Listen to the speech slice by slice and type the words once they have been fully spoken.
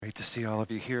see all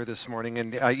of you here this morning.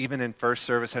 And even in first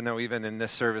service, I know even in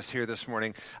this service here this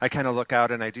morning, I kind of look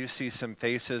out and I do see some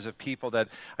faces of people that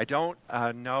I don't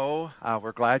know.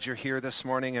 We're glad you're here this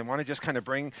morning and want to just kind of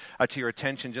bring to your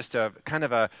attention just a kind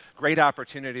of a great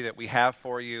opportunity that we have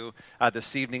for you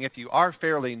this evening. If you are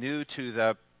fairly new to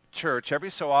the church, every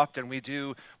so often we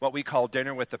do what we call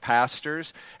dinner with the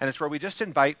pastors, and it's where we just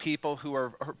invite people who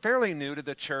are fairly new to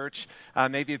the church.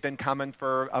 Maybe you've been coming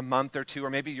for a month or two, or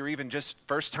maybe you're even just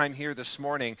first time here this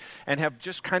morning and have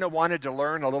just kind of wanted to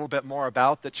learn a little bit more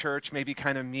about the church, maybe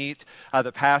kind of meet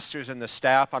the pastors and the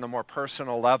staff on a more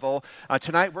personal level.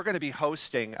 Tonight we're going to be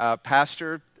hosting a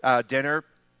pastor dinner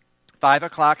 5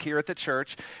 o'clock here at the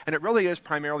church, and it really is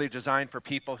primarily designed for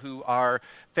people who are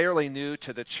fairly new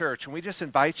to the church. And we just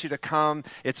invite you to come.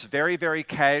 It's very, very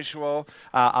casual.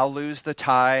 I'll lose the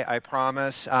tie, I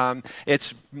promise.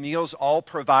 It's meals all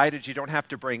provided. You don't have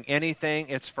to bring anything.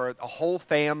 It's for a whole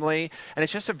family. And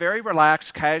it's just a very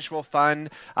relaxed, casual, fun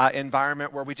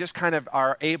environment where we just kind of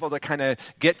are able to kind of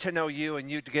get to know you and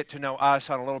you to get to know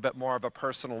us on a little bit more of a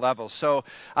personal level. So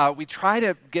we try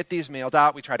to get these mailed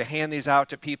out. We try to hand these out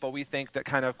to people we think that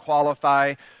kind of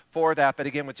qualify for that. But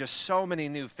again, with just so many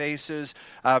new faces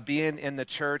being in the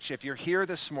church, if you're here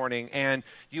this morning and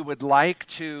you would like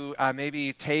to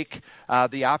maybe take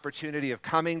the opportunity of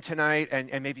coming tonight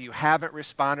and maybe you haven't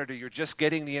responded or you're just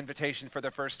getting the invitation for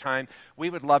the first time, we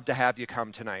would love to have you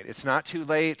come tonight. It's not too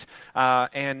late.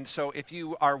 And so if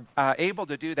you are able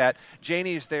to do that,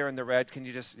 Janie's there in the red. Can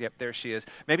you just, yep, there she is.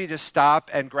 Maybe just stop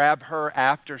and grab her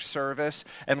after service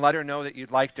and let her know that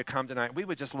you'd like to come tonight. We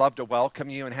would just love to welcome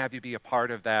you and have you be a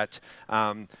part of that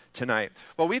tonight.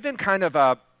 Well, we've been kind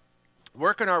of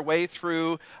working our way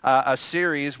through a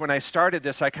series. When I started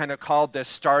this, I kind of called this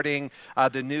Starting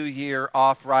the New Year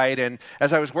Off Right. And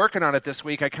as I was working on it this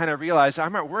week, I kind of realized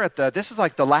we're at this is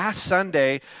like the last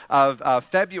Sunday of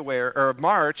February or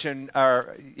March and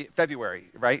February,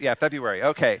 right? Yeah, February.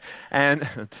 Okay.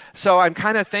 And so I'm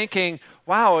kind of thinking,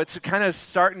 wow, it's kind of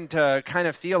starting to kind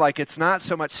of feel like it's not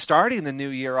so much starting the new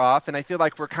year off, and I feel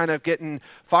like we're kind of getting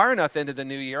far enough into the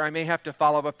new year. I may have to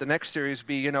follow up the next series,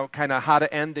 kind of how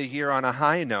to end the year on a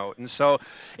high note. And so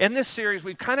in this series,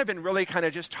 we've kind of been really kind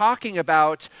of just talking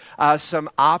about some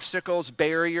obstacles,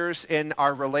 barriers in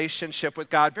our relationship with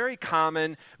God, very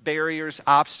common barriers,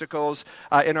 obstacles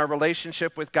in our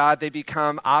relationship with God. They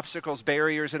become obstacles,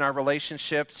 barriers in our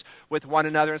relationships with one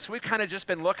another. And so we've kind of just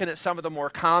been looking at some of the more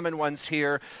common ones here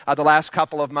the last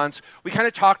couple of months. We kind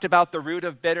of talked about the root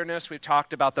of bitterness. We've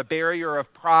talked about the barrier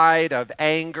of pride, of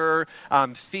anger,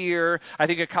 fear. I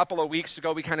think a couple of weeks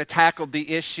ago we kind of tackled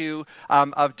the issue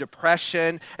of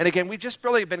depression. And again, we've just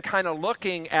really been kind of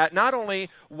looking at not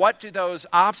only what do those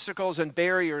obstacles and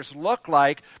barriers look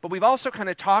like, but we've also kind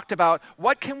of talked about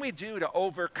what can we do to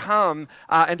overcome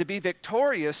and to be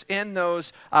victorious in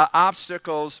those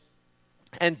obstacles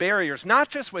and barriers, not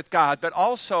just with God, but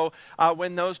also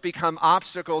when those become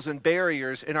obstacles and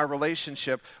barriers in our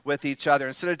relationship with each other.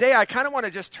 And so today I kind of want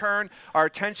to just turn our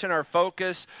attention, our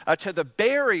focus to the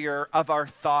barrier of our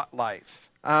thought life.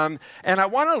 And I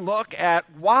want to look at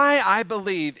why I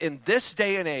believe in this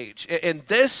day and age, in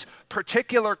this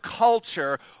particular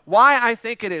culture, why I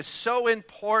think it is so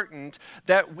important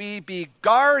that we be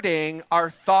guarding our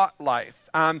thought life.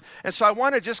 And so I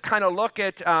want to just kind of look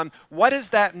at what does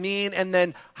that mean, and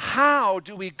then how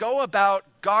do we go about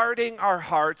guarding our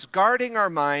hearts, guarding our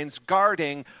minds,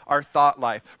 guarding our thought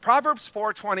life. Proverbs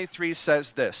 4:23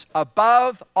 says this,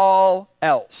 above all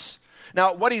else.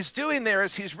 Now, what he's doing there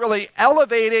is he's really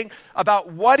elevating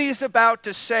about what he's about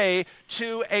to say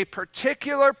to a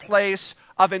particular place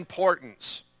of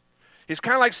importance. He's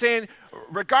kind of like saying,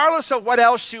 regardless of what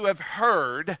else you have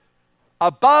heard,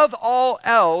 above all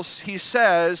else, he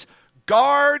says,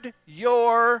 guard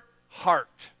your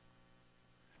heart.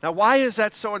 Now, why is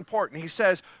that so important? He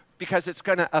says, because it's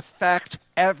going to affect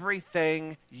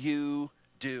everything you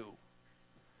do.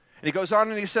 And he goes on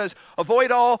and he says,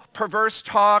 avoid all perverse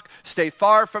talk, stay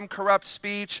far from corrupt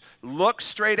speech, look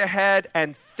straight ahead,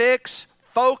 and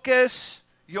focus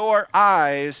your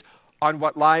eyes on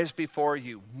what lies before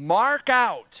you. Mark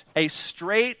out a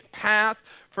straight path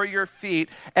for your feet,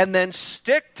 and then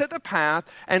stick to the path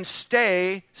and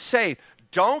stay safe.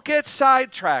 Don't get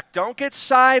sidetracked. Don't get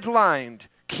sidelined.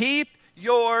 Keep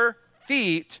your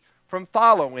feet from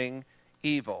following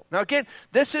evil. Now again,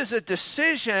 this is a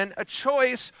decision, a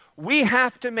choice we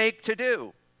have to make to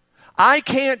do. I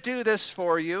can't do this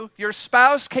for you. Your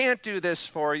spouse can't do this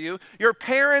for you. Your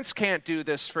parents can't do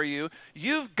this for you.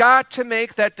 You've got to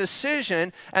make that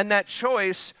decision and that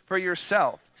choice for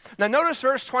yourself. Now notice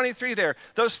verse 23 there.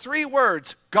 Those three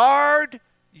words, guard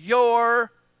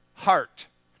your heart.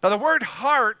 Now, the word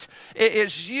heart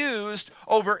is used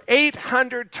over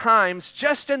 800 times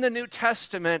just in the New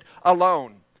Testament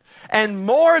alone. And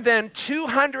more than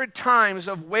 200 times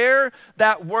of where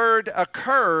that word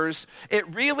occurs, it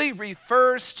really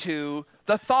refers to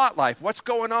the thought life, what's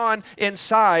going on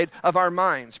inside of our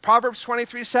minds. Proverbs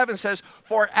 23:7 says,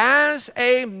 "For as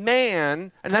a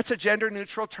man," and that's a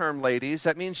gender-neutral term, ladies,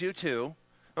 that means you too,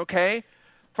 okay?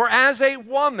 "For as a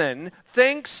woman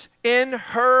thinks in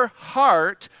her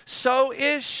heart, so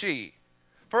is she.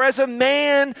 For as a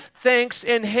man thinks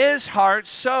in his heart,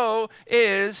 so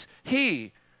is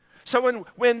he." So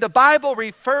when the Bible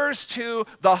refers to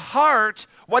the heart,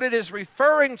 what it is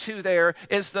referring to there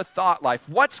is the thought life.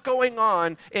 What's going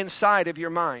on inside of your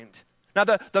mind? Now,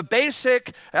 the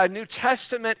basic New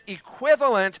Testament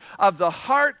equivalent of the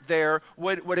heart there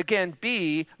would again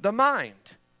be the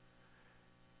mind.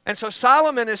 And so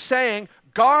Solomon is saying,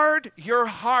 guard your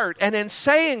heart. And in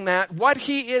saying that, what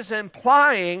he is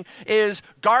implying is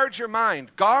guard your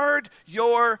mind. Guard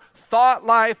your thought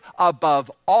life above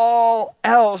all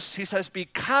else. He says,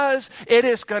 because it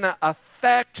is going to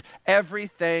affect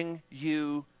everything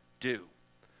you do.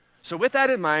 So with that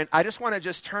in mind, I just want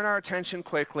to turn our attention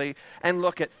quickly and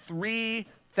look at 3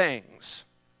 things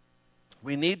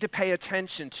we need to pay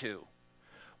attention to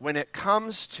when it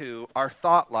comes to our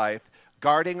thought life,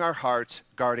 guarding our hearts,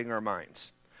 guarding our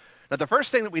minds. Now, the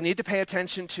first thing that we need to pay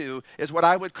attention to is what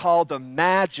I would call the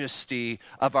majesty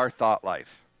of our thought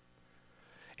life.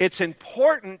 It's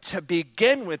important to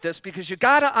begin with this because you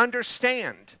got to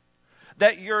understand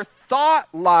that your thought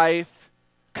life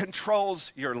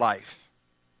controls your life.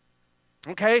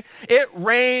 Okay? It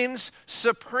reigns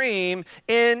supreme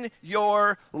in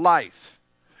your life.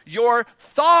 Your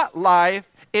thought life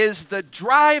is the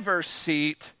driver's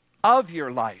seat of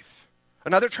your life.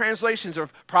 Another translation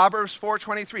of Proverbs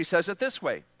 4:23 says it this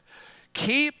way: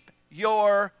 "Keep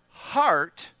your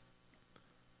heart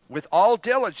with all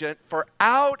diligence, for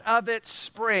out of it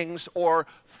springs," or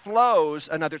flows,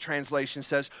 another translation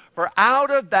says, "for out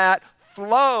of that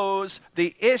flows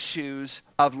the issues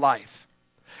of life."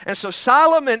 And so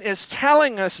Solomon is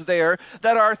telling us there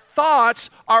that our thoughts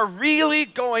are really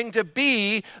going to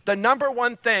be the number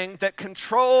one thing that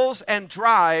controls and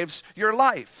drives your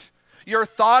life. Your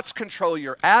thoughts control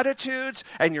your attitudes,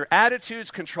 and your attitudes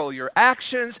control your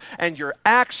actions, and your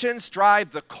actions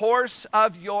drive the course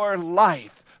of your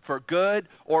life, for good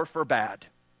or for bad.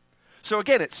 So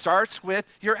again, it starts with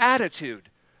your attitude.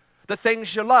 The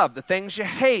things you love, the things you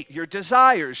hate, your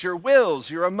desires, your wills,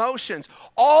 your emotions,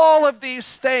 all of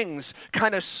these things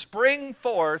kind of spring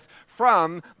forth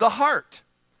from the heart.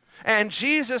 And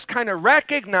Jesus kind of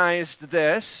recognized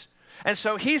this. And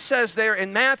so he says there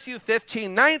in Matthew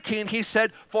 15:19, he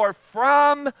said, "For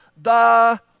from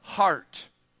the heart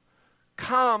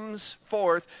comes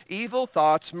forth evil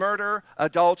thoughts, murder,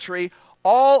 adultery,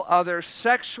 all other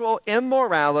sexual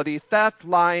immorality, theft,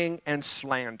 lying, and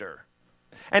slander."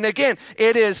 And again,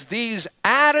 it is these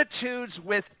attitudes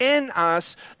within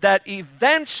us that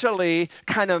eventually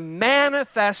kind of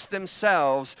manifest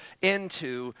themselves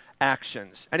into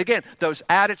actions. And again, those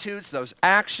attitudes, those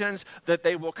actions, that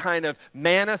they will kind of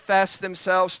manifest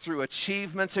themselves through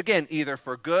achievements, again, either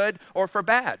for good or for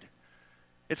bad.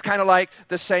 It's kind of like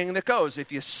the saying that goes,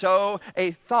 if you sow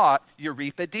a thought, you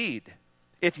reap a deed.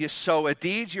 If you sow a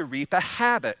deed, you reap a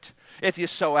habit. If you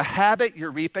sow a habit, you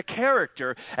reap a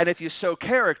character. And if you sow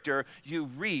character, you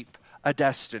reap a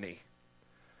destiny.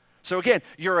 So again,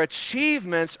 your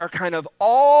achievements are kind of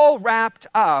all wrapped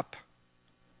up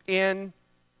in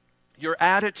your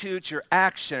attitudes, your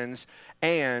actions,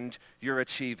 and your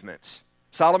achievements.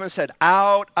 Solomon said,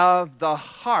 out of the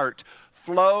heart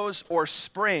flows or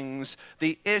springs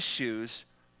the issues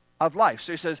of life.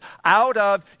 So he says, out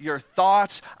of your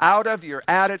thoughts, out of your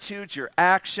attitudes, your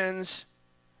actions,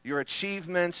 your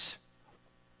achievements,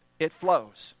 it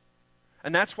flows.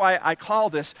 And that's why I call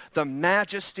this the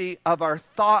majesty of our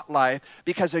thought life,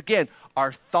 because again,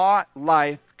 our thought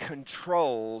life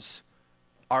controls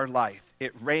our life.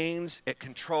 It reigns, it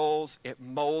controls, it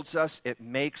molds us, it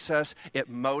makes us,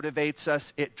 it motivates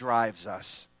us, it drives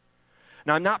us.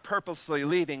 Now, I'm not purposely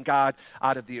leaving God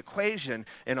out of the equation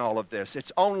in all of this.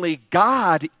 It's only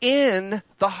God in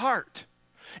the heart.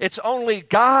 It's only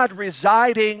God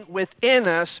residing within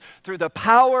us through the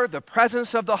power, the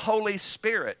presence of the Holy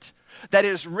Spirit. that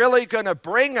is really going to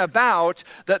bring about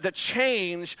the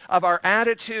change of our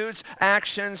attitudes,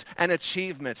 actions, and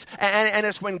achievements. And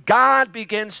it's when God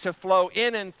begins to flow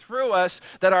in and through us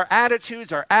that our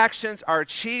attitudes, our actions, our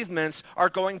achievements are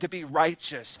going to be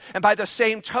righteous. And by the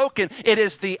same token, it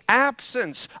is the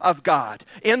absence of God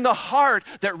in the heart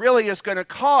that really is going to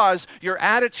cause your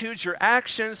attitudes, your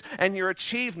actions, and your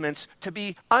achievements to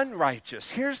be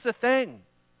unrighteous. Here's the thing.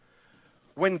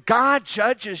 When God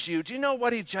judges you, do you know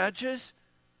what he judges?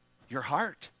 Your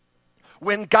heart.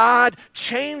 When God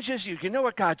changes you, you know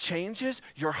what God changes?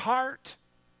 Your heart.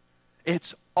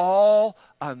 It's all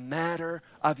a matter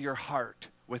of your heart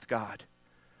with God.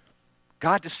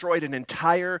 God destroyed an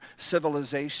entire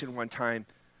civilization one time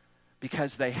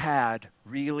because they had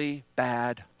really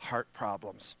bad heart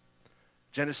problems.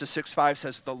 Genesis 6:5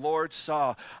 says, the Lord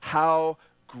saw how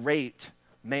great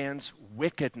man's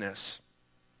wickedness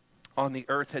on the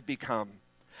earth had become,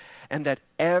 and that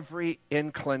every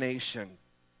inclination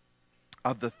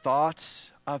of the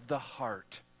thoughts of the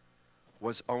heart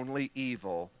was only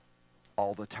evil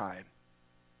all the time.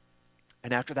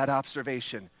 And after that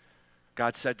observation,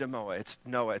 God said to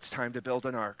Noah, it's time to build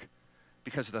an ark,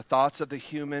 because the thoughts of the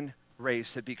human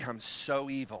race had become so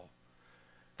evil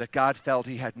that God felt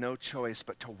he had no choice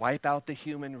but to wipe out the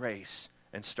human race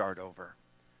and start over.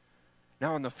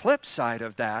 Now, on the flip side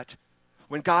of that,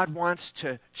 when God wants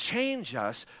to change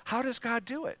us, how does God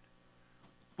do it?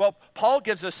 Well, Paul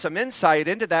gives us some insight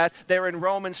into that there in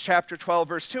Romans chapter 12,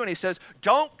 verse 2, and he says,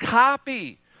 don't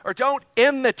copy or don't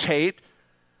imitate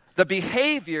the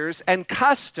behaviors and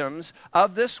customs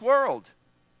of this world,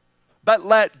 but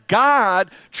let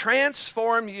God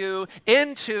transform you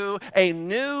into a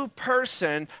new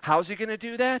person. How's he going to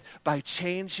do that? By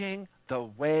changing the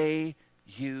way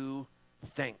you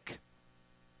think.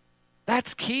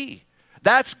 That's key.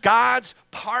 That's God's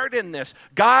part in this.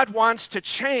 God wants to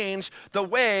change the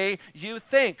way you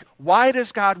think. Why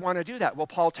does God want to do that? Well,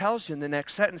 Paul tells you in the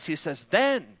next sentence, he says,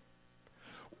 then,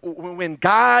 when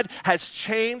God has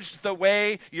changed the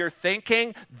way you're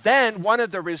thinking, then one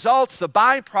of the results, the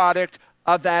byproduct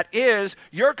of that is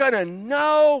you're going to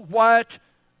know what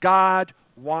God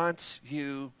wants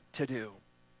you to do.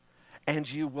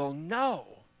 And you will know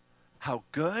how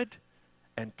good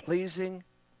and pleasing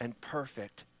and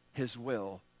perfect his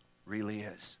will really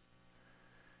is.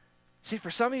 See,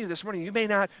 for some of you this morning, you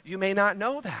may not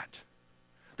know that.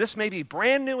 This may be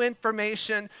brand new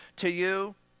information to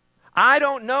you. I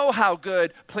don't know how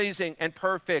good, pleasing, and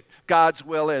perfect God's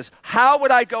will is. How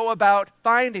would I go about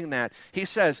finding that? He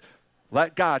says,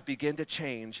 let God begin to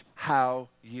change how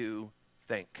you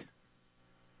think.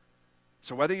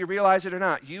 So whether you realize it or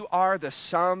not, you are the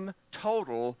sum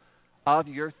total of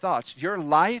your thoughts. Your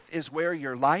life is where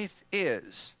your life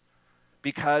is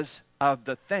because of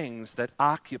the things that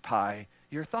occupy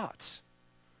your thoughts.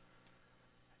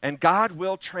 And God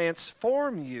will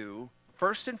transform you,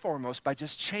 first and foremost, by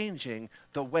just changing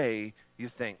the way you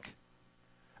think.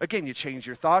 Again, you change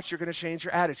your thoughts, you're going to change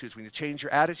your attitudes. When you change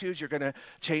your attitudes, you're going to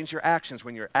change your actions.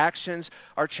 When your actions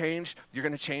are changed, you're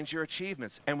going to change your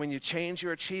achievements. And when you change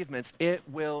your achievements, it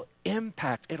will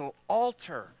impact, it'll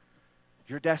alter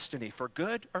your destiny for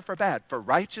good or for bad, for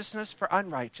righteousness, for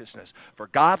unrighteousness, for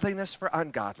godliness, for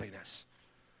ungodliness.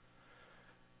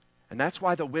 And that's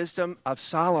why the wisdom of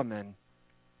Solomon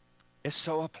is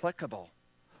so applicable.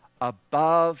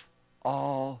 Above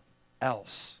all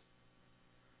else,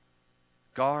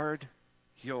 guard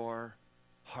your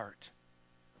heart.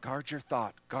 Guard your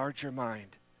thought. Guard your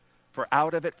mind. For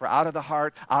out of the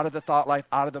heart, out of the thought life,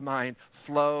 out of the mind,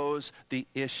 flows the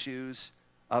issues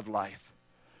of life.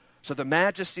 So the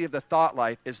majesty of the thought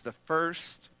life is the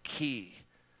first key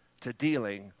to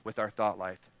dealing with our thought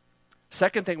life.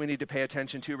 Second thing we need to pay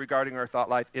attention to regarding our thought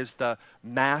life is the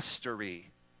mastery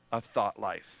of thought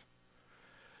life.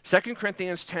 2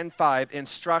 Corinthians 10:5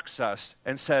 instructs us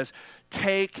and says,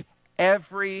 take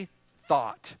every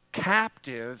thought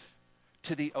captive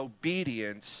to the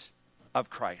obedience of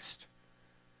Christ.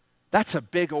 That's a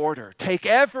big order. Take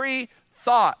every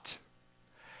thought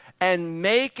and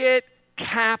make it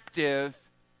captive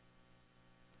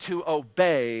to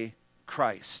obey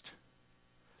Christ.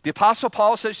 The Apostle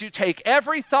Paul says you take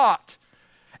every thought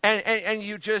and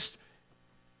you just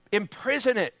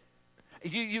imprison it.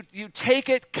 You take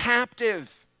it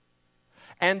captive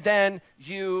and then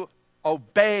you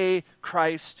obey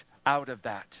Christ out of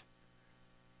that,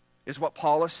 is what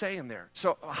Paul is saying there.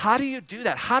 So how do you do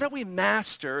that? How do we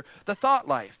master the thought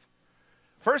life?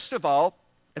 First of all,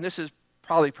 and this is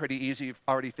probably pretty easy, you've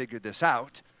already figured this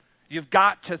out, you've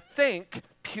got to think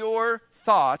pure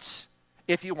thoughts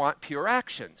if you want pure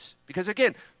actions. Because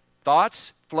again,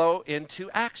 thoughts flow into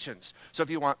actions. So if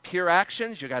you want pure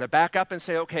actions, you got to back up and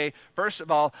say, okay, first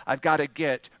of all, I've got to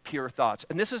get pure thoughts.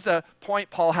 And this is the point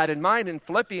Paul had in mind in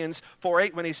Philippians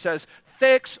 4:8 when he says,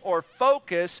 fix or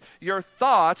focus your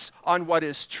thoughts on what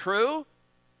is true,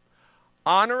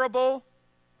 honorable,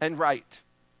 and right.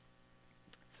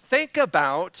 Think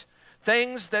about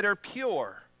things that are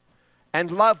pure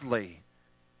and lovely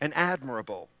and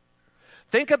admirable.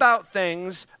 Think about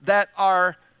things that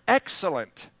are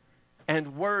excellent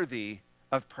and worthy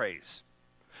of praise.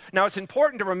 Now, it's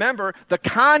important to remember the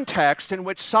context in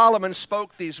which Solomon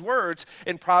spoke these words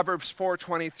in Proverbs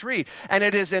 4:23. And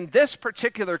it is in this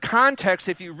particular context,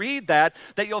 if you read that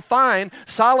you'll find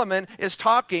Solomon is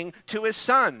talking to his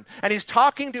son. And he's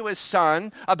talking to his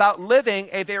son about living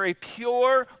a very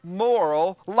pure,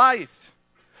 moral life.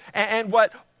 And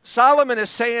what Solomon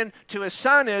is saying to his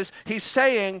son is, he's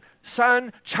saying,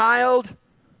 son, child,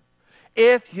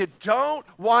 if you don't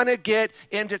want to get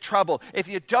into trouble, if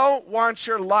you don't want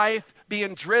your life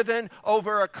being driven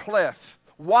over a cliff,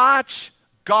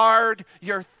 guard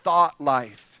your thought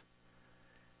life.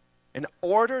 In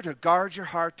order to guard your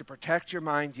heart, to protect your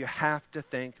mind, you have to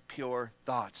think pure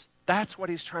thoughts. That's what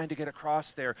he's trying to get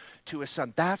across there to his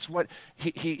son. That's what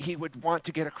he would want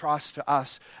to get across to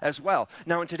us as well.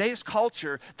 Now, in today's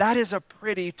culture, that is a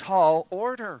pretty tall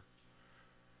order.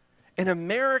 In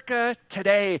America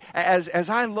today, as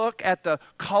I look at the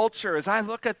culture, as I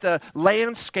look at the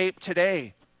landscape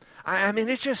today, I mean,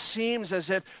 it just seems as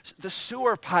if the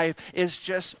sewer pipe is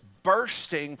just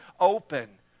bursting open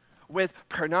with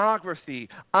pornography,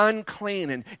 unclean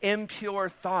and impure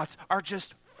thoughts are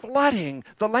just flooding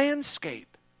the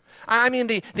landscape. I mean,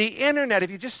 the internet, if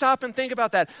you just stop and think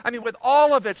about that, I mean, with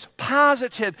all of its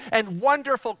positive and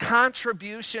wonderful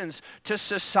contributions to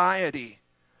society,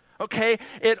 okay,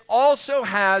 it also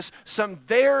has some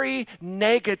very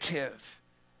negative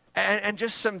and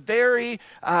just some very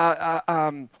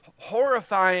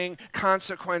horrifying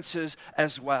consequences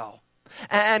as well.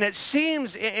 And it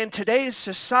seems in today's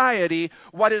society,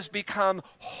 what has become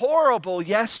horrible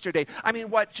yesterday, I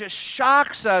mean, what just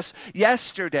shocks us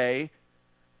yesterday,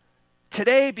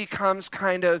 today becomes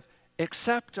kind of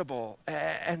acceptable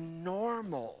and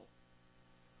normal.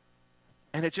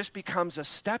 And it just becomes a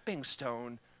stepping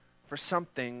stone for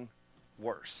something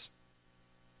worse.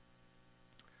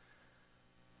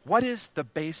 What is the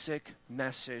basic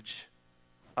message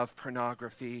of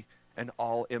pornography and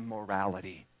all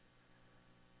immorality?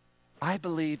 I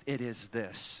believe it is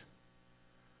this,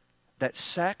 that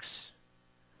sex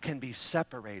can be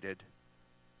separated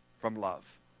from love.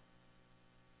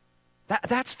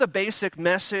 That's the basic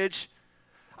message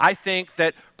I think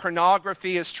that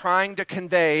pornography is trying to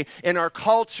convey in our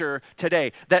culture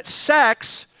today, that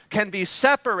sex can be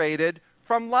separated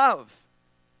from love.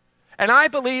 And I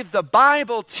believe the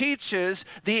Bible teaches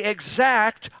the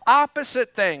exact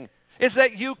opposite thing, is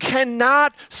that you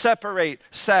cannot separate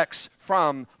sex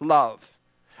from love.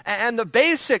 And the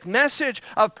basic message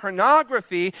of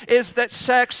pornography is that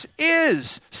sex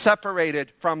is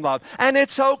separated from love. And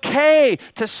it's okay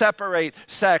to separate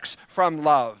sex from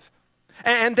love.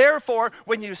 And therefore,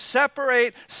 when you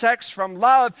separate sex from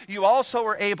love, you also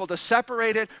are able to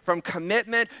separate it from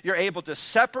commitment. You're able to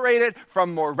separate it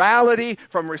from morality,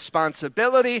 from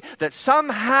responsibility, that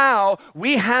somehow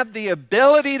we have the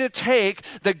ability to take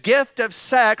the gift of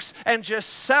sex and just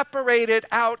separate it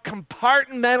out,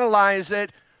 compartmentalize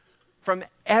it from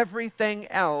everything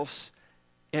else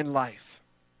in life.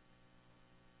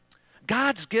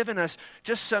 God's given us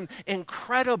just some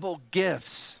incredible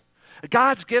gifts.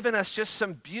 God's given us just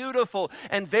some beautiful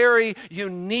and very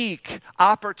unique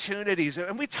opportunities.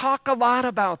 And we talk a lot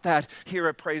about that here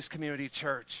at Praise Community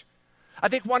Church. I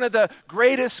think one of the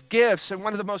greatest gifts and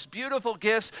one of the most beautiful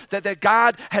gifts that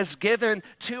God has given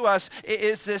to us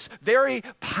is this very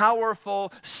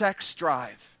powerful sex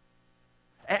drive.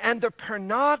 And the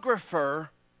pornographer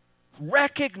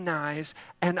recognize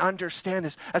and understand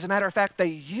this. As a matter of fact, they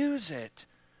use it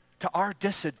to our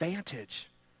disadvantage.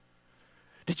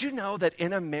 Did you know that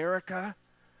in America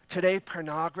today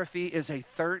pornography is a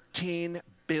 $13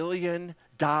 billion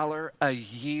a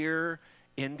year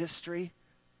industry?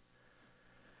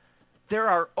 There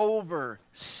are over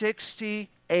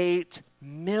 68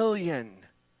 million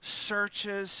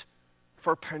searches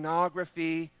for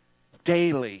pornography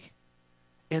daily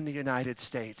in the United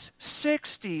States.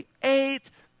 68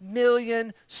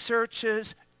 million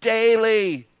searches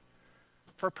daily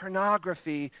for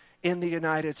pornography in the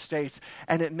United States,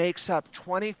 and it makes up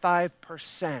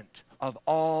 25% of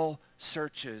all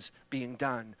searches being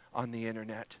done on the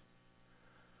internet.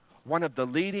 One of the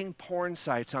leading porn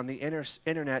sites on the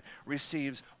internet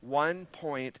receives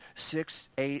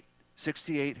 1.68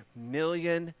 68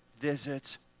 million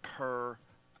visits per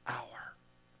hour.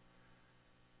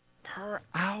 Per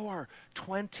hour,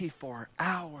 24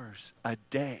 hours a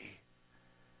day.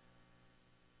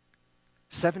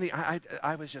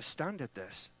 I was just stunned at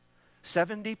this.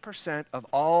 70% of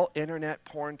all internet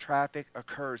porn traffic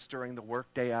occurs during the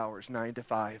workday hours, 9 to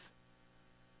 5.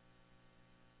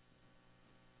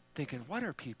 Thinking, what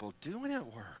are people doing at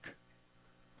work?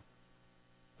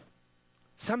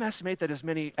 Some estimate that as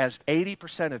many as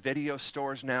 80% of video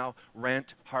stores now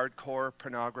rent hardcore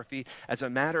pornography. As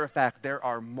a matter of fact, there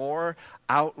are more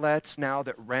outlets now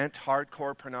that rent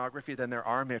hardcore pornography than there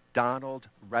are McDonald's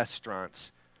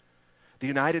restaurants. The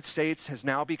United States has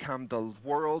now become the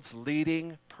world's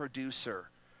leading producer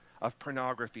of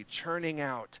pornography, churning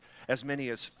out as many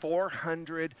as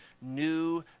 400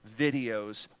 new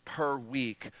videos per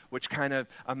week, which kind of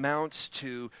amounts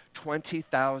to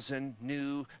 20,000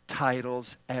 new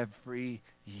titles every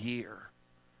year.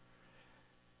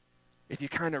 If you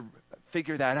kind of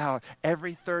figure that out,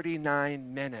 every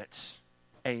 39 minutes,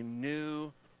 a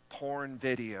new porn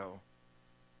video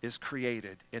is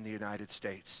created in the United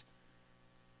States.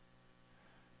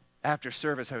 After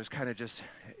service, I was kind of just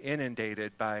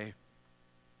inundated by,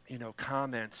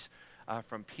 comments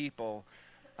from people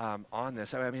on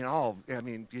this.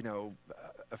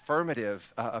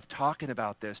 Affirmative of talking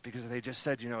about this, because they just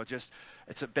said,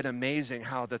 it's been amazing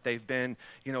how that they've been,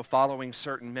 following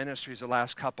certain ministries the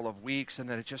last couple of weeks, and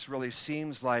that it just really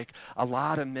seems like a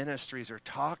lot of ministries are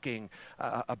talking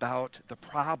about the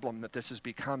problem that this is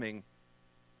becoming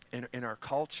in our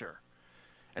culture.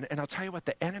 And I'll tell you what,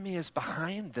 the enemy is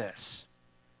behind this.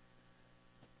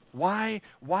 Why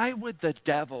would the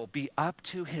devil be up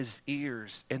to his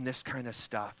ears in this kind of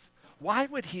stuff? Why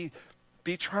would he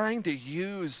be trying to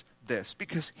use this?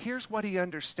 Because here's what he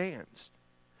understands.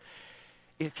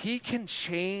 If he can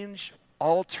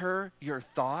alter your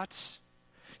thoughts,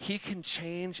 he can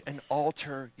change and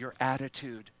alter your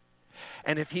attitude.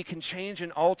 And if he can change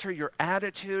and alter your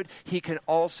attitude, he can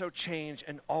also change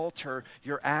and alter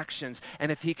your actions.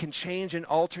 And if he can change and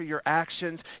alter your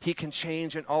actions, he can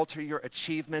change and alter your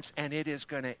achievements, and it is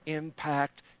going to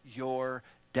impact your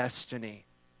destiny.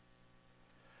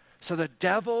 So the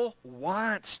devil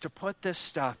wants to put this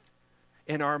stuff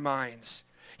in our minds.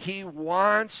 He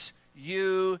wants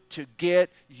you to get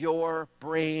your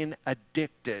brain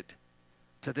addicted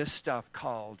to this stuff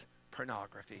called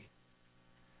pornography.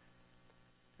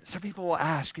 Some people will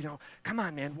ask, come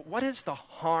on, man, what is the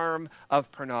harm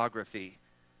of pornography?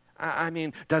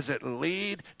 Does it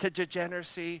lead to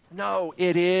degeneracy? No,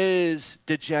 it is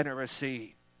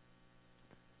degeneracy.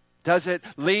 Does it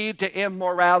lead to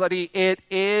immorality? It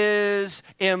is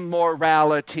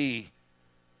immorality.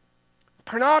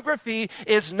 Pornography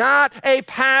is not a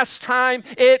pastime.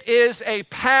 It is a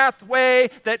pathway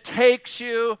that takes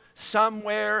you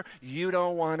somewhere you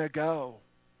don't want to go.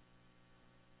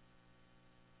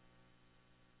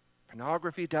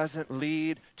 Pornography doesn't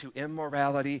lead to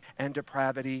immorality and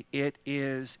depravity. It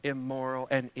is immoral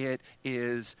and it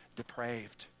is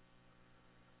depraved.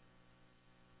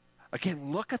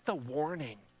 Again, look at the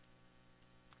warning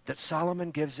that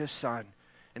Solomon gives his son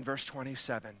in verse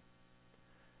 27.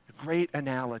 A great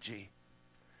analogy.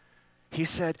 He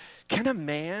said, can a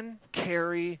man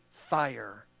carry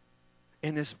fire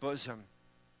in his bosom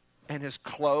and his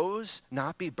clothes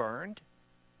not be burned?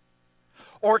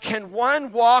 Or can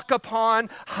one walk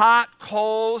upon hot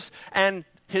coals and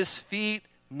his feet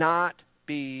not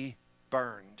be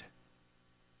burned?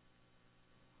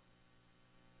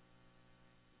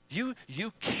 You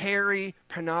carry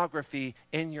pornography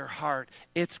in your heart,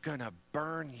 it's going to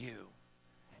burn you.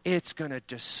 It's going to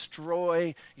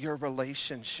destroy your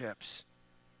relationships.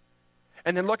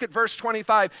 And then look at verse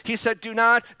 25. He said, do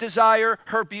not desire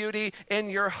her beauty in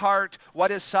your heart.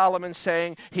 What is Solomon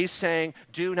saying? He's saying,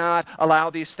 do not allow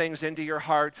these things into your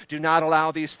heart. Do not allow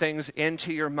these things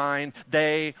into your mind.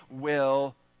 They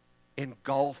will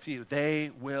engulf you.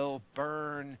 They will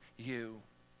burn you.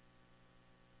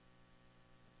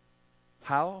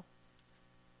 How?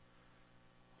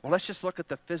 Well, let's just look at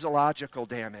the physiological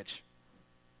damage.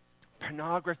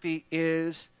 Pornography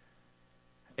is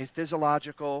a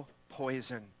physiological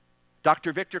poison.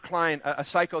 Dr. Victor Klein, a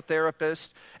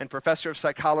psychotherapist and professor of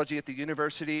psychology at the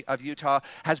University of Utah,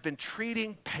 has been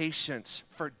treating patients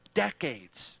for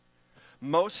decades,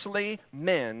 mostly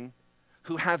men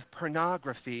who have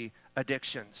pornography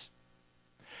addictions.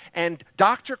 And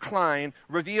Dr. Klein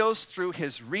reveals through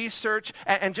his research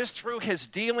and just through his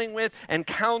dealing with and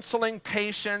counseling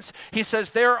patients, he says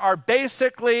there are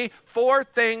basically 4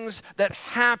 things that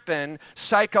happen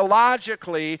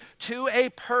psychologically to a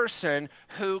person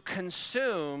who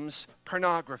consumes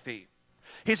pornography.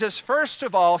 He says, first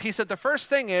of all, he said the first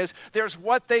thing is there's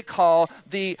what they call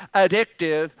the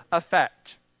addictive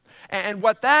effect. And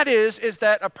what that is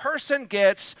that a person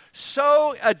gets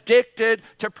so addicted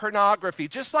to pornography,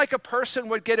 just like a person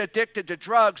would get addicted to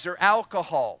drugs or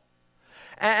alcohol.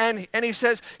 And he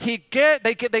says they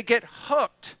get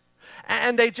hooked.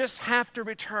 And they just have to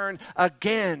return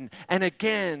again and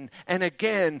again and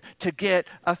again to get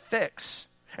a fix.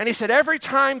 And he said every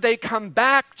time they come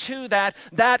back to that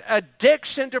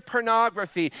addiction to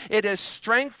pornography, it is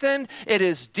strengthened, it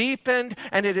is deepened,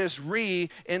 and it is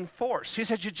reinforced. He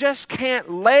said you just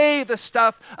can't lay the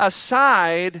stuff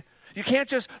aside. You can't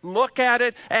just look at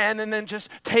it and then just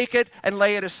take it and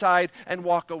lay it aside and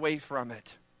walk away from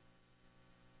it.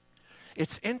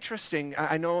 It's interesting.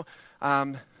 I know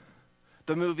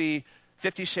the movie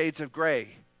 50 Shades of Grey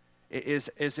is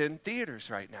in theaters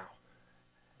right now.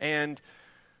 And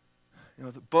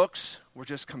the books were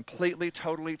just completely,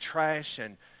 totally trash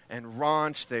and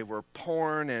raunch. They were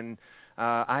porn, and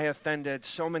I offended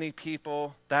so many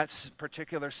people that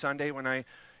particular Sunday when I,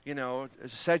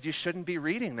 said you shouldn't be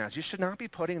reading that. You should not be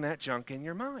putting that junk in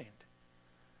your mind.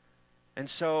 And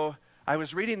so I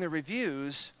was reading the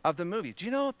reviews of the movie. Do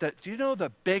you know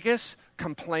the biggest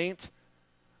complaint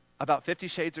about 50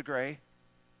 Shades of Grey?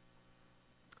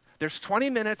 There's 20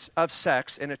 minutes of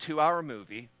sex in a 2-hour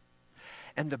movie.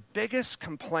 And the biggest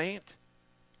complaint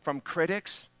from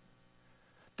critics,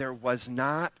 there was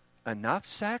not enough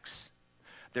sex,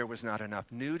 there was not enough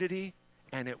nudity,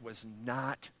 and it was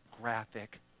not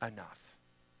graphic enough.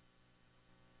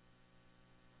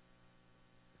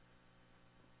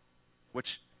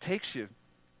 Which takes you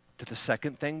to the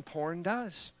second thing porn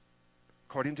does,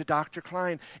 according to Dr.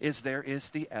 Klein, there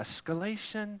is the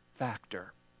escalation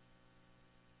factor.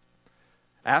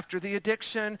 After the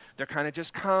addiction, there kind of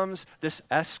just comes this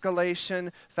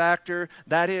escalation factor.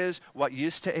 That is what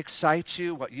used to excite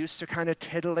you, what used to kind of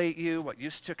titillate you, what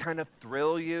used to kind of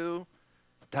thrill you,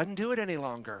 doesn't do it any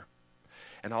longer.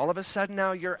 And all of a sudden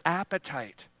now your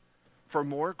appetite for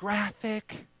more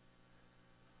graphic,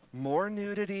 more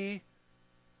nudity,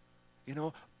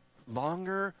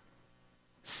 longer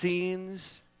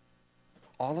scenes,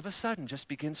 all of a sudden just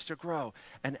begins to grow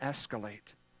and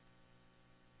escalate.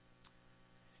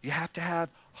 You have to have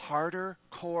harder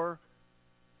core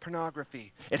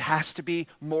pornography. It has to be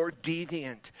more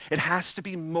deviant. It has to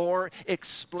be more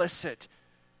explicit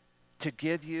to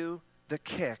give you the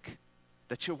kick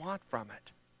that you want from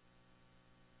it.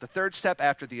 The third step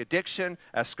after the addiction,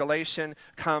 escalation,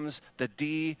 comes the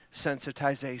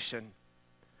desensitization.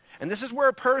 And this is where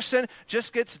a person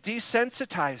just gets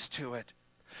desensitized to it.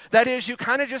 That is, you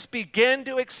kind of just begin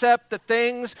to accept the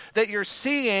things that you're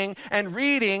seeing and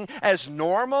reading as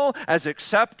normal, as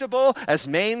acceptable, as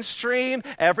mainstream.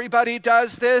 Everybody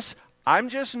does this. I'm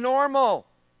just normal.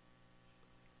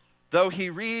 Though he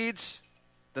reads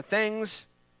the things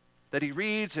that he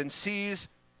reads and sees,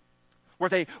 where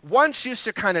they once used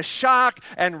to kind of shock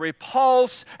and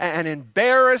repulse and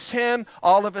embarrass him,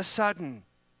 all of a sudden,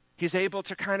 he's able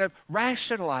to kind of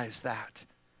rationalize that.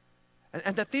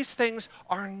 And that these things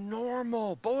are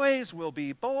normal. Boys will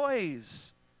be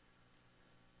boys.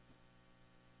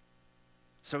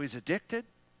 So he's addicted.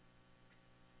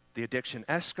 The addiction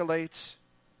escalates.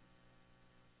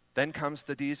 Then comes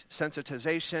the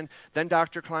desensitization. Then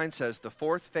Dr. Klein says the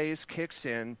fourth phase kicks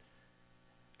in,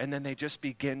 and then they just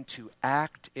begin to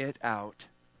act it out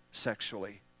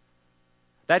sexually.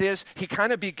 That is, he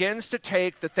kind of begins to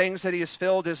take the things that he has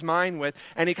filled his mind with,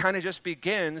 and he kind of just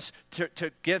begins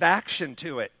to give action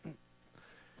to it.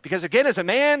 Because again, as a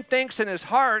man thinks in his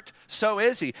heart, so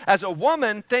is he. As a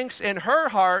woman thinks in her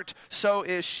heart, so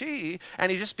is she.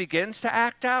 And he just begins to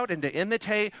act out and to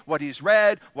imitate what he's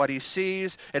read, what he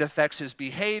sees. It affects his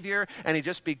behavior, and he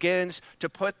just begins to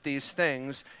put these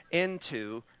things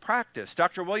into practice.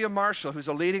 Dr. William Marshall, who's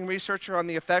a leading researcher on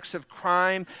the effects of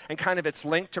crime and kind of its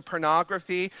link to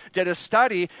pornography, did a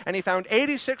study, and he found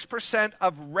 86%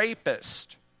 of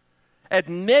rapists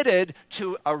admitted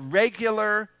to a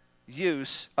regular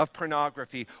use of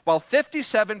pornography, while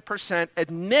 57%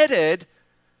 admitted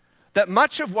that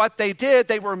much of what they did,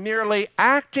 they were merely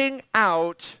acting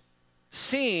out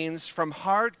scenes from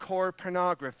hardcore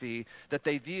pornography that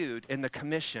they viewed in the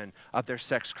commission of their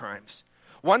sex crimes.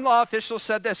 One law official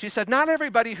said this. He said, not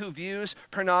everybody who views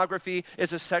pornography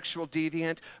is a sexual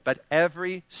deviant, but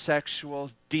every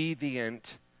sexual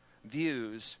deviant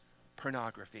views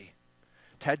pornography.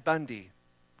 Ted Bundy,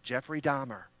 Jeffrey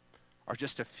Dahmer, are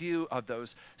just a few of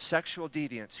those sexual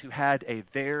deviants who had a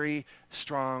very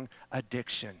strong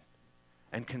addiction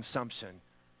and consumption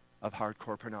of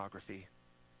hardcore pornography.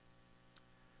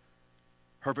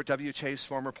 Herbert W. Chase,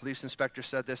 former police inspector,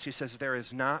 said this. He says, there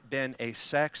has not been a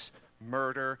sex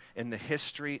murder in the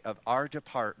history of our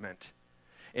department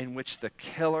in which the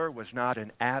killer was not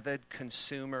an avid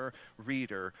consumer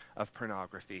reader of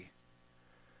pornography.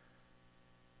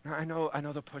 Now, I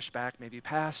know the pushback may be,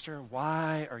 Pastor,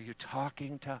 why are you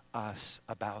talking to us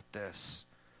about this?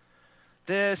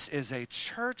 This is a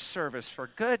church service, for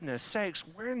goodness sakes.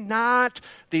 We're not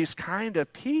these kind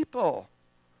of people.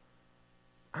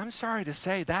 I'm sorry to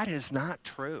say that is not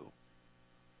true.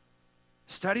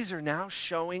 Studies are now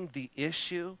showing the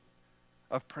issue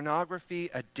of pornography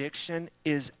addiction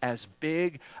is as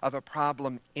big of a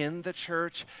problem in the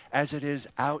church as it is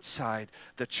outside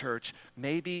the church,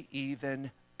 maybe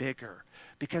even bigger.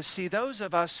 Because see, those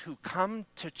of us who come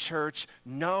to church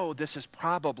know this is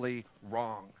probably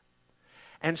wrong.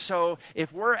 And so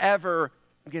if we're ever,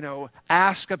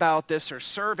 asked about this or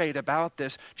surveyed about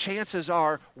this, chances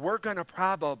are we're going to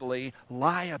probably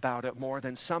lie about it more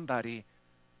than somebody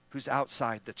who's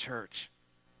outside the church.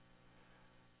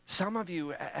 Some of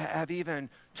you have even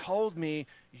told me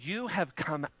you have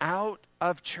come out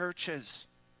of churches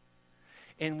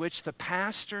in which the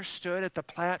pastor stood at the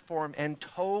platform and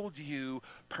told you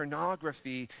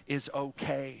pornography is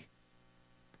okay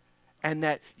and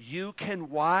that you can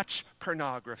watch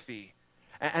pornography.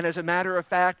 And as a matter of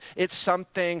fact, it's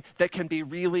something that can be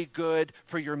really good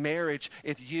for your marriage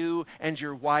if you and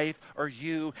your wife or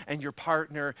you and your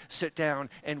partner sit down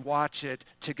and watch it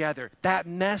together. That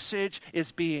message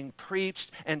is being preached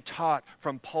and taught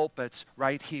from pulpits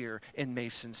right here in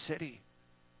Mason City.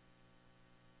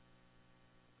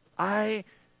 I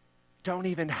don't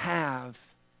even have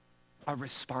a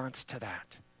response to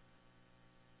that.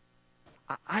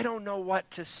 I don't know what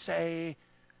to say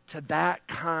to that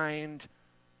kind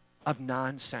of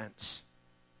nonsense.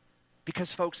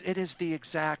 Because, folks, it is the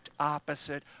exact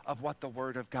opposite of what the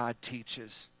Word of God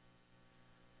teaches.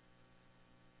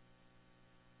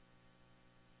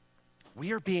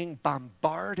 We are being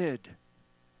bombarded.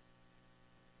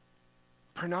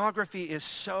 Pornography is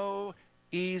so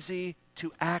easy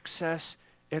to access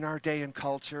in our day and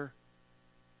culture.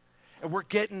 And we're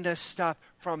getting this stuff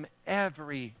from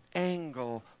every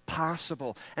angle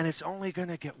possible. And it's only going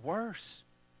to get worse.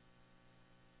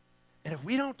 And if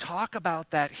we don't talk about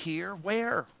that here,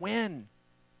 where? When?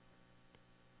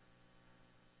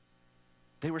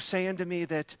 They were saying to me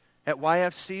that at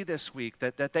YFC this week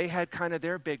that they had kind of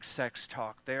their big sex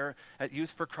talk there at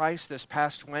Youth for Christ this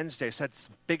past Wednesday. Said it's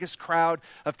the biggest crowd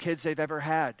of kids they've ever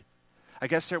had. I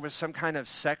guess there was some kind of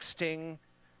sexting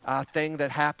thing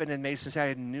that happened in Mason City.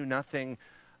 I knew nothing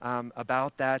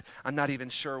about that. I'm not even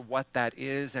sure what that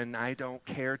is, and I don't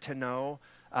care to know.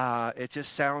 It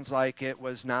just sounds like it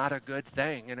was not a good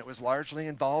thing, and it was largely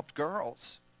involved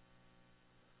girls.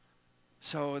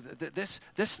 So this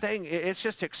thing, it's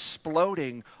just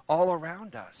exploding all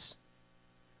around us.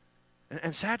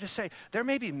 And sad to say, there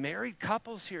may be married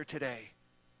couples here today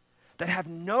that have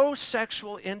no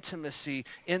sexual intimacy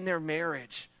in their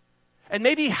marriage. And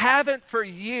maybe haven't for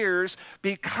years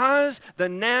because the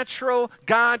natural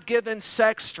God-given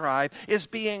sex drive is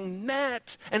being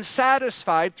met and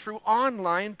satisfied through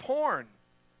online porn.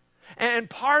 And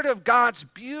part of God's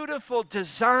beautiful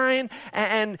design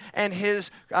and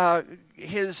his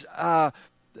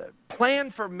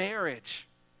plan for marriage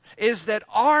is that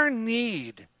our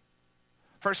need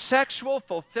for sexual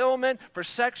fulfillment, for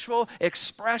sexual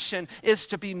expression, is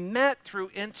to be met through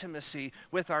intimacy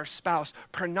with our spouse.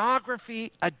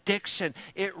 Pornography addiction,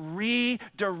 it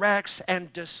redirects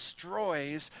and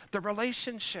destroys the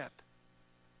relationship.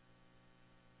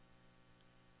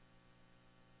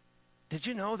 Did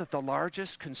you know that the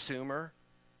largest consumer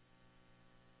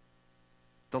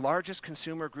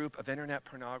group of internet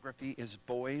pornography is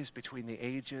boys between the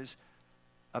ages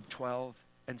of 12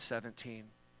 and 17?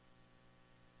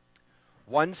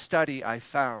 One study I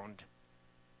found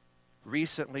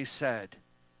recently said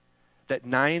that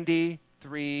 93%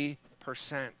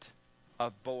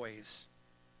 of boys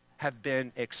have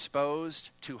been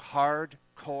exposed to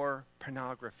hardcore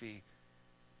pornography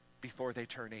before they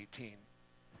turn 18.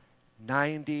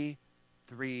 93%.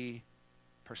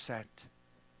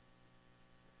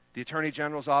 The Attorney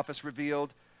General's office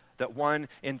revealed that 1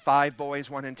 in 5 boys,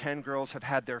 1 in 10 girls have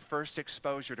had their first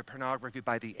exposure to pornography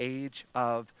by the age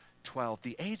of 12,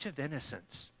 the age of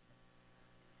innocence.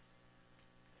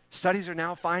 Studies are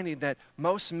now finding that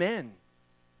most men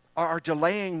are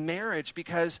delaying marriage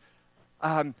because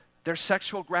their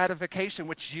sexual gratification,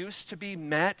 which used to be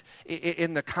met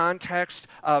in the context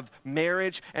of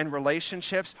marriage and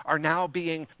relationships, are now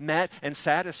being met and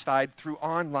satisfied through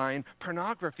online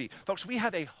pornography. Folks, we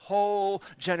have a whole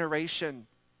generation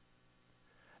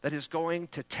that is going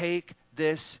to take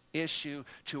this issue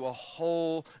to a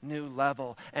whole new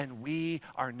level, and we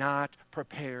are not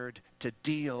prepared to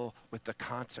deal with the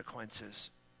consequences.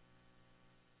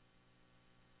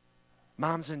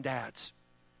 Moms and dads,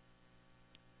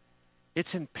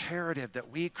 it's imperative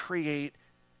that we create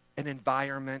an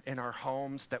environment in our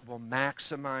homes that will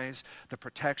maximize the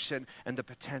protection and the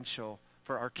potential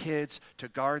for our kids to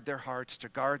guard their hearts, to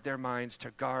guard their minds,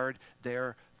 to guard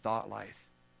their thought life.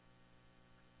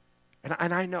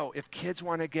 And I know if kids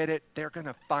want to get it, they're going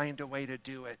to find a way to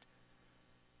do it.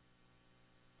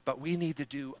 But we need to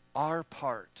do our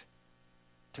part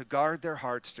to guard their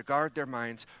hearts, to guard their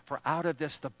minds, for out of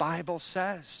this, the Bible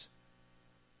says,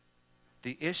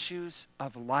 the issues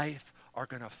of life are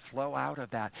going to flow out of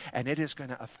that, and it is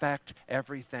going to affect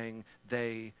everything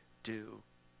they do.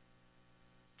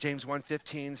 James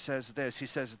 1:15 says this. He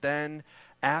says, then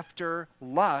after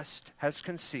lust has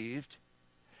conceived,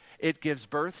 it gives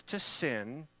birth to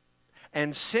sin,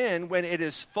 and sin, when it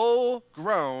is full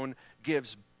grown,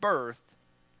 gives birth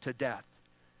to death.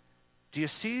 Do you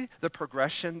see the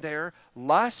progression there?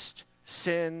 Lust,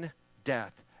 sin,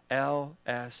 death.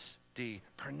 LSD.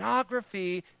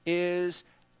 Pornography is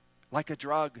like a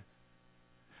drug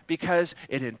because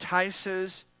it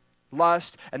entices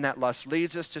lust, and that lust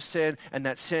leads us to sin, and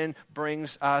that sin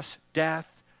brings us death,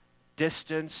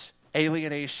 distance,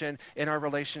 alienation in our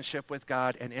relationship with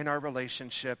God and in our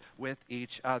relationship with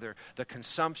each other. The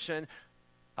consumption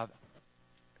of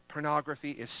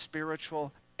pornography is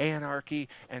spiritual anarchy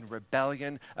and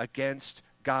rebellion against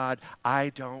God. I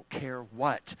don't care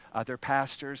what other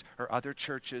pastors or other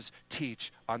churches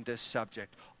teach on this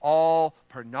subject. All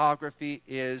pornography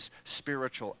is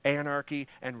spiritual anarchy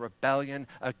and rebellion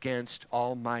against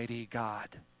Almighty God.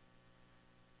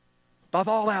 Above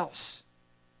all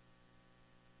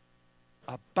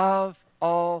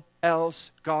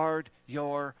else, guard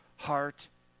your heart,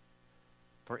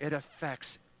 for it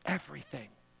affects everything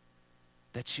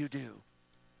that you do.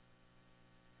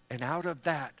 And out of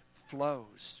that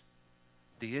flows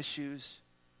the issues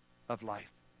of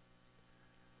life.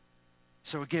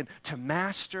 So again, to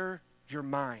master your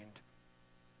mind,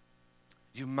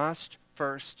 you must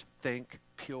first think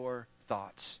pure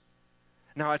thoughts.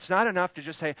 Now, it's not enough to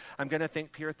just say, I'm going to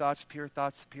think pure thoughts, pure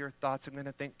thoughts, pure thoughts. I'm going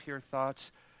to think pure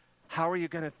thoughts. How are you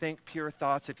going to think pure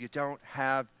thoughts if you don't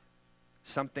have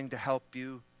something to help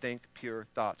you think pure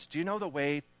thoughts? Do you know the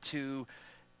way to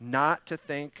not to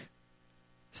think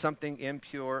something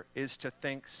impure is to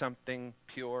think something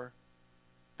pure?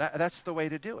 That's the way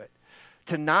to do it.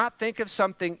 To not think of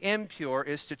something impure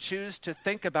is to choose to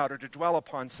think about or to dwell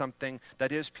upon something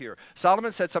that is pure.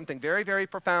 Solomon said something very, very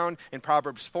profound in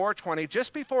Proverbs 4:20,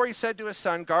 just before he said to his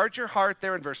son, guard your heart,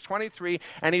 there in verse 23,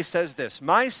 and he says this,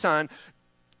 my son,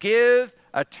 give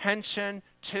attention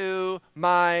to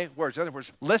my words. In other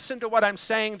words, listen to what I'm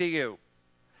saying to you.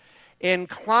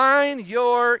 Incline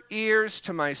your ears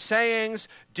to my sayings.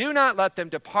 Do not let them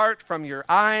depart from your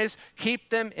eyes.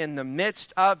 Keep them in the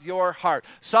midst of your heart.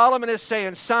 Solomon is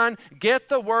saying, son, get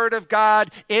the word of God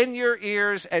in your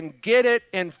ears and get it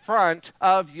in front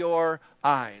of your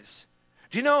eyes.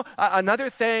 Do you know another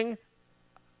thing,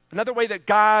 another way that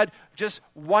God just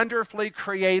wonderfully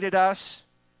created us?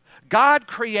 God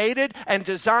created and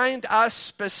designed us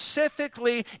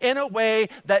specifically in a way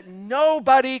that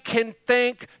nobody can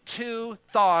think two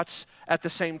thoughts at the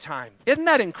same time. Isn't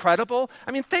that incredible?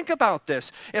 I mean, think about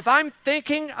this. If I'm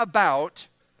thinking about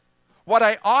what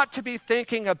I ought to be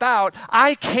thinking about,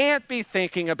 I can't be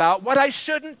thinking about what I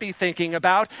shouldn't be thinking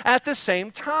about at the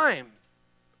same time.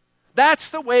 That's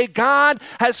the way God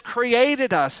has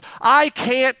created us. I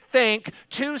can't think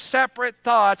two separate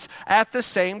thoughts at the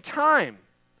same time.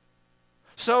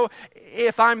 So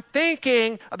if I'm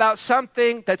thinking about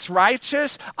something that's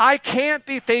righteous, I can't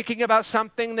be thinking about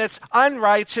something that's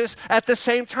unrighteous at the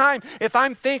same time. If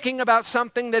I'm thinking about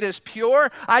something that is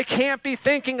pure, I can't be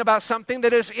thinking about something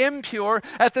that is impure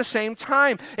at the same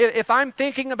time. If I'm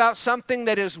thinking about something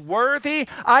that is worthy,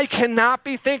 I cannot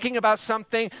be thinking about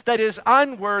something that is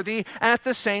unworthy at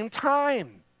the same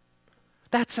time.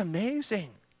 That's amazing.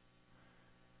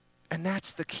 And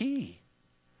that's the key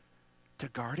to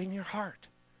guarding your heart.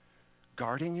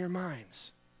 Guarding your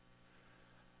minds.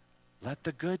 Let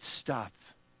the good stuff,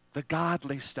 the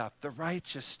godly stuff, the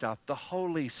righteous stuff, the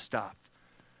holy stuff,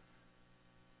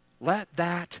 let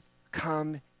that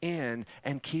come in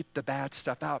and keep the bad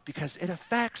stuff out, because it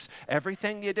affects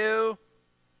everything you do.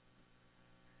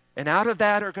 And out of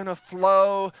that are going to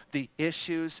flow the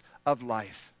issues of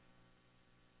life.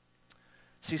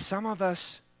 See, some of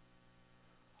us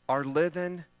are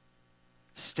living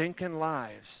stinking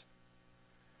lives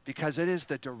because it is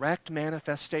the direct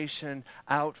manifestation,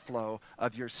 outflow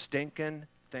of your stinking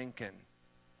thinking.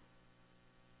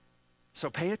 So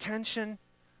pay attention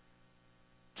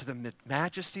to the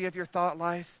majesty of your thought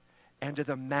life and to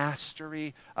the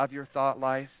mastery of your thought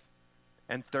life.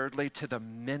 And thirdly, to the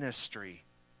ministry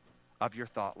of your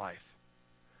thought life.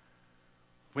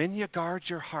 When you guard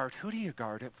your heart, who do you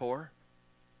guard it for?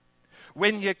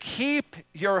 When you keep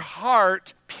your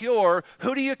heart pure,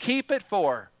 who do you keep it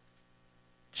for?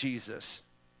 Jesus.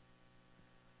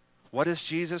 What does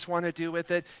Jesus want to do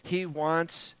with it? He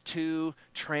wants to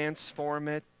transform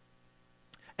it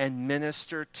and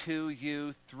minister to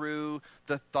you through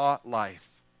the thought life.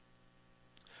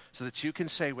 So that you can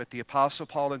say with the Apostle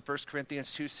Paul in 1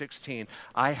 Corinthians 2:16,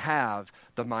 I have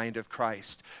the mind of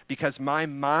Christ. Because my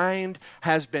mind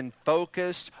has been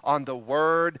focused on the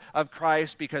Word of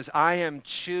Christ, because I am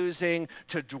choosing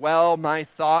to dwell my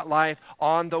thought life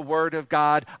on the Word of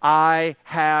God, I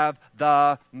have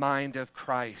the mind of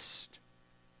Christ.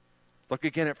 Look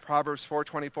again at Proverbs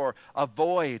 4:24.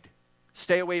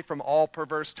 Stay away from all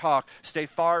perverse talk. Stay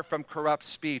far from corrupt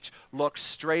speech. Look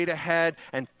straight ahead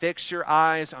and fix your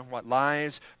eyes on what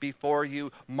lies before you.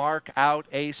 Mark out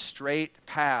a straight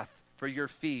path for your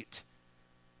feet.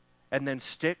 And then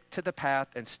stick to the path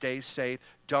and stay safe.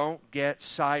 Don't get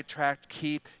sidetracked.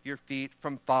 Keep your feet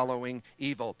from following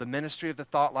evil. The ministry of the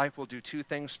thought life will do two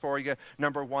things for you.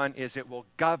 Number one is it will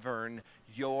govern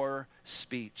your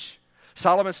speech.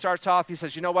 Solomon starts off, he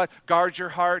says, you know what? Guard your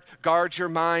heart, guard your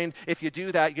mind. If you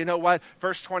do that, you know what?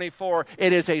 Verse 24,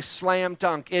 it is a slam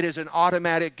dunk. It is an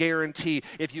automatic guarantee.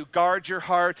 If you guard your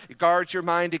heart, guard your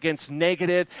mind against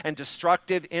negative and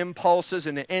destructive impulses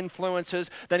and influences,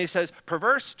 then he says,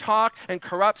 perverse talk and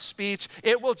corrupt speech,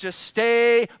 it will just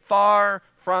stay far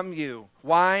from you.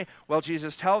 Why? Well,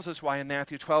 Jesus tells us why in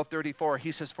Matthew 12:34.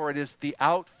 He says, for it is the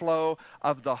outflow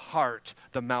of the heart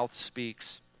the mouth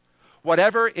speaks.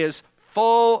 Whatever is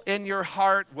full in your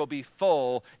heart will be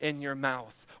full in your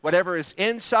mouth. Whatever is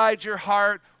inside your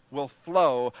heart will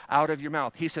flow out of your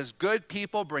mouth. He says good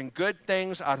people bring good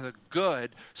things out of the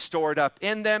good stored up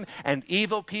in them, and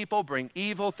evil people bring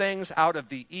evil things out of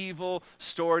the evil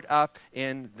stored up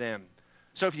in them.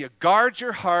 So if you guard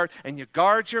your heart and you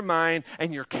guard your mind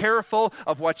and you're careful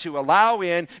of what you allow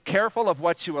in, careful of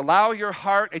what you allow your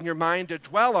heart and your mind to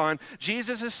dwell on,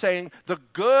 Jesus is saying the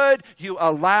good you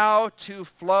allow to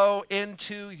flow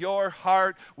into your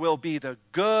heart will be the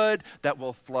good that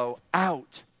will flow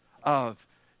out of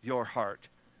your heart.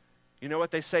 You know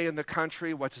what they say in the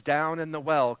country? What's down in the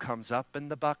well comes up in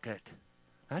the bucket.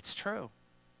 That's true.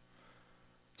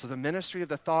 So the ministry of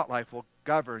the thought life will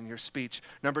govern your speech.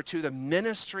 Number two, the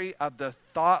ministry of the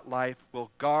thought life will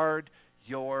guard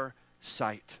your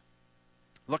sight.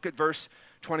 Look at verse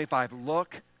 25.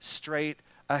 Look straight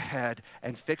ahead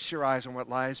and fix your eyes on what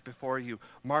lies before you.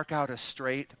 Mark out a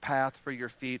straight path for your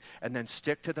feet and then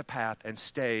stick to the path and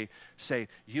stay safe.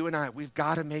 You and I, we've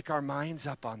got to make our minds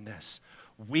up on this.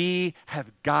 We have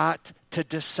got to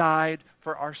decide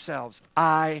for ourselves.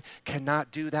 I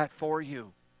cannot do that for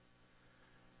you.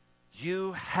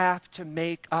 You have to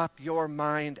make up your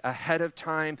mind ahead of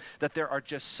time that there are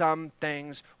just some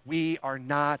things we are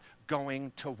not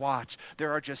going to watch.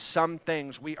 There are just some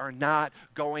things we are not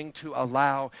going to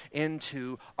allow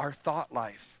into our thought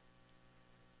life.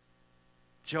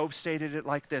 Job stated it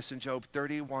like this in Job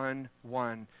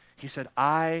 31:1. He said,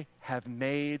 I have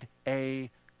made a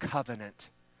covenant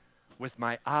with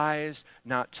my eyes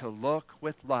not to look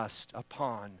with lust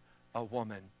upon a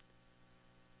woman.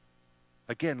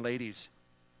 Again, ladies,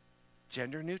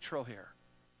 gender neutral here.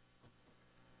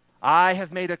 I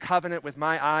have made a covenant with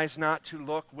my eyes not to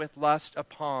look with lust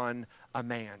upon a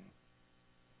man.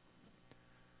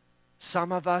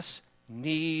 Some of us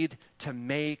need to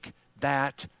make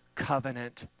that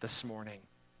covenant this morning.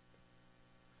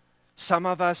 Some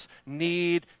of us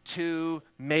need to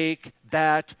make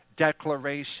that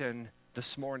declaration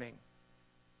this morning.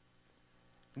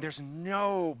 And there's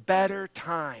no better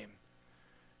time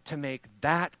to make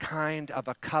that kind of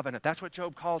a covenant. That's what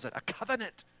Job calls it, a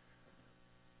covenant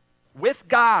with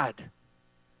God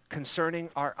concerning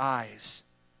our eyes.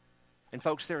 And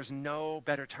folks, there is no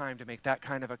better time to make that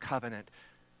kind of a covenant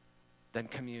than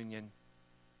communion.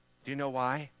 Do you know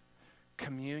why?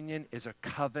 Communion is a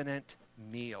covenant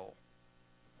meal.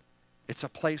 It's a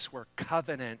place where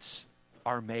covenants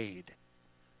are made.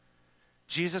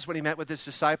 Jesus, when he met with his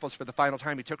disciples for the final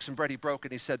time, he took some bread, he broke,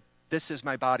 and he said, this is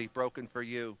my body broken for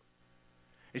you.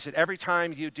 He said, every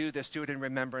time you do this, do it in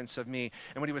remembrance of me.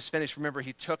 And when he was finished, remember,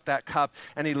 he took that cup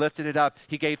and he lifted it up.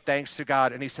 He gave thanks to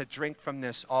God and he said, drink from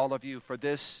this, all of you, for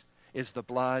this is the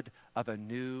blood of a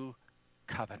new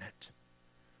covenant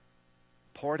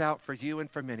poured out for you and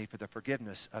for many for the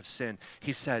forgiveness of sin.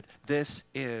 He said, this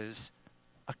is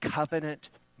a covenant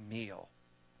meal.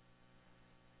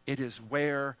 It is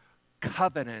where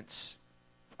covenants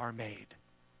are made.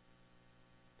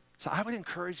 So I would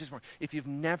encourage you this morning, if you've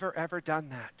never ever done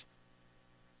that,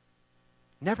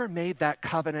 never made that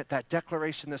covenant, that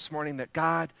declaration this morning that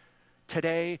God,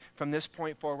 today, from this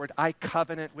point forward, I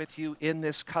covenant with you in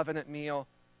this covenant meal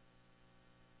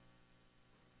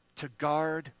to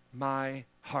guard my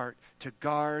heart, to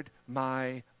guard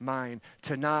my mind,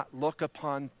 to not look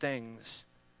upon things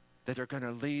that are going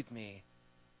to lead me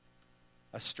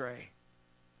astray.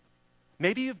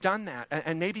 Maybe you've done that,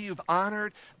 and maybe you've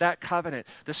honored that covenant.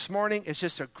 This morning is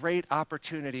just a great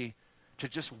opportunity to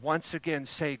just once again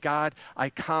say, God, I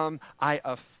come, I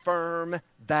affirm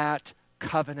that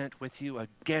covenant with you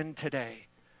again today.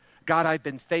 God, I've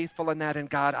been faithful in that, and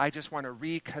God, I just want to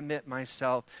recommit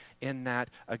myself in that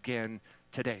again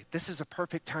today. This is a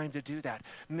perfect time to do that.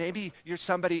 Maybe you're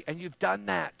somebody and you've done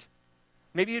that.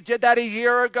 Maybe you did that a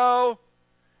year ago.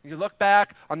 You look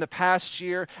back on the past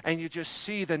year and you just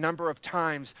see the number of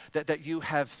times that you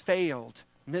have failed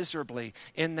miserably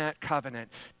in that covenant.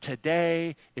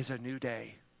 Today is a new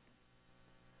day.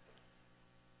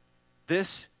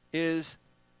 This is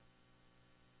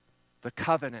the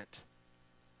covenant.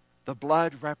 The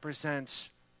blood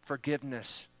represents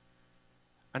forgiveness,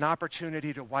 an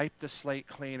opportunity to wipe the slate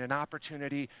clean, an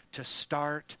opportunity to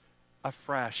start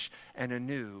afresh and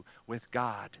anew with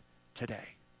God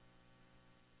today.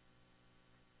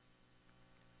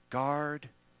 Guard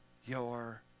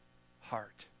your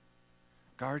heart.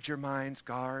 Guard your minds.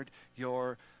 Guard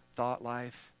your thought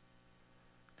life,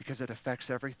 because it affects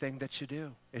everything that you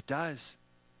do. It does.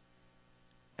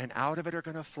 And out of it are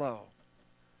going to flow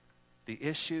the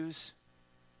issues,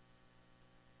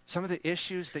 some of the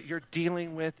issues that you're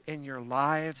dealing with in your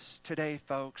lives today,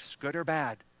 folks, good or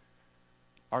bad,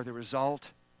 are the result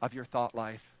of your thought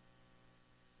life.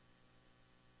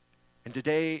 And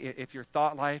today, if your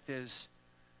thought life is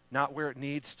not where it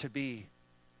needs to be,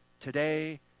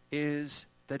 today is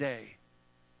the day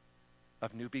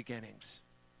of new beginnings.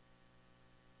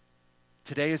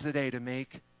 Today is the day to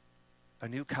make a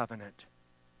new covenant,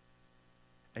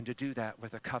 and to do that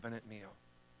with a covenant meal.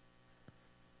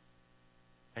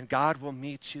 And God will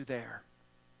meet you there.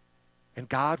 And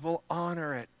God will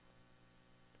honor it.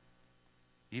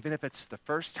 Even if it's the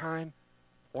first time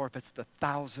or if it's the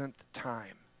 1,000th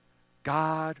time.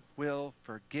 God will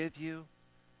forgive you.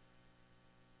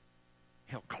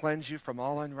 He'll cleanse you from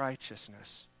all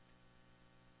unrighteousness.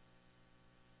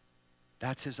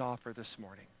 That's his offer this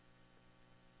morning.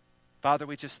 Father,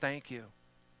 we just thank you.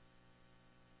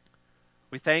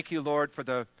 We thank you, Lord, for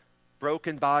the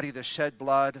broken body, the shed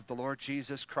blood of the Lord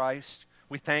Jesus Christ.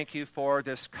 We thank you for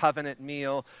this covenant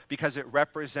meal because it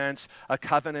represents a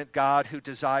covenant God who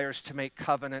desires to make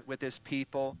covenant with his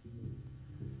people.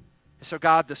 So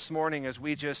God, this morning as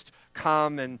we just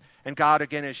come and God,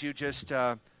 again, as you just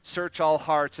search all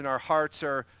hearts and our hearts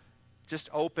are just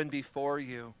open before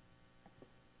you.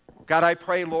 God, I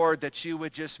pray, Lord, that you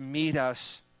would just meet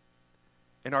us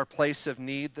in our place of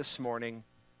need this morning.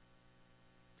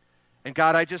 And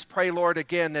God, I just pray, Lord,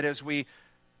 again, that as we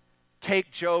take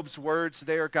Job's words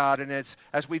there, God, and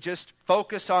as we just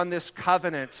focus on this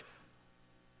covenant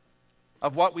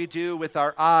of what we do with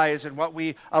our eyes and what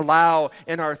we allow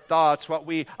in our thoughts, what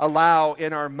we allow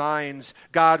in our minds,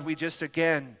 God, we just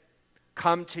again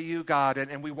come to you, God,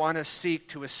 and we want to seek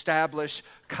to establish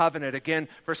covenant. Again,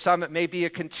 for some it may be a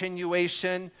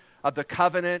continuation of the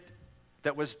covenant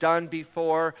that was done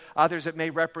before. Others it may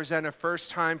represent a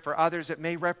first time. For others it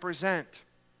may represent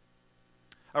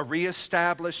a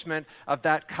reestablishment of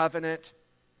that covenant.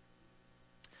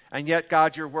 And yet,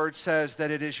 God, your word says that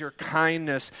it is your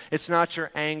kindness. It's not your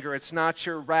anger. It's not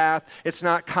your wrath. It's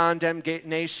not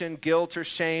condemnation, guilt, or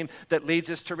shame that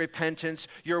leads us to repentance.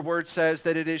 Your word says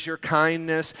that it is your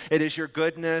kindness, it is your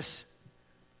goodness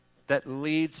that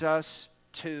leads us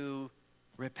to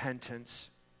repentance,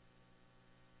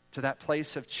 to that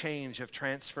place of change, of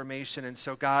transformation. And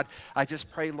so, God, I just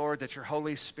pray, Lord, that your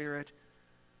Holy Spirit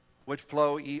would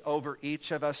flow over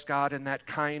each of us, God, in that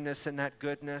kindness and that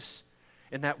goodness,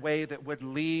 in that way that would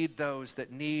lead those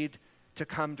that need to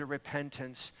come to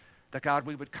repentance, that, God,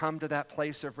 we would come to that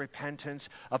place of repentance,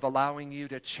 of allowing you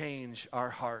to change our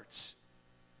hearts.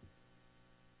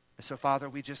 And so, Father,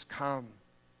 we just come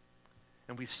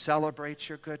and we celebrate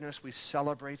your goodness, we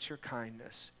celebrate your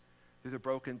kindness through the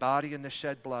broken body and the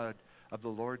shed blood of the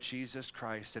Lord Jesus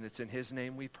Christ. And it's in his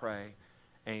name we pray.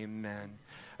 Amen.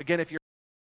 Again, if you're